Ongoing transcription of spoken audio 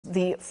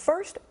The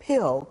first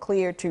pill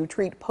cleared to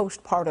treat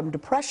postpartum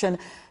depression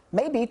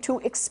may be too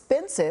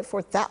expensive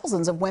for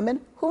thousands of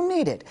women who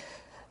need it.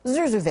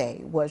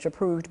 Zurzuvae was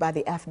approved by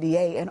the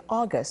FDA in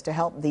August to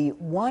help the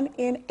 1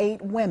 in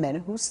 8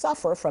 women who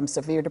suffer from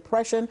severe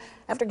depression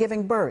after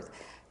giving birth.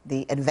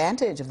 The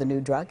advantage of the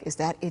new drug is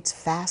that it's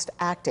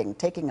fast-acting,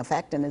 taking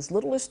effect in as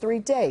little as 3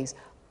 days.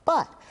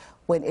 But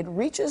when it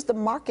reaches the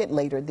market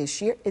later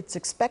this year, it's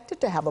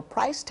expected to have a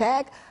price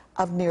tag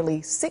of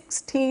nearly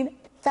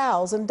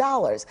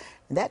 $16,000.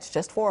 That's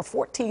just for a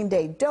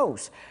 14-day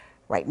dose.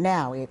 Right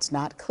now, it's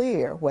not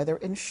clear whether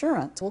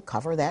insurance will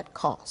cover that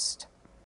cost.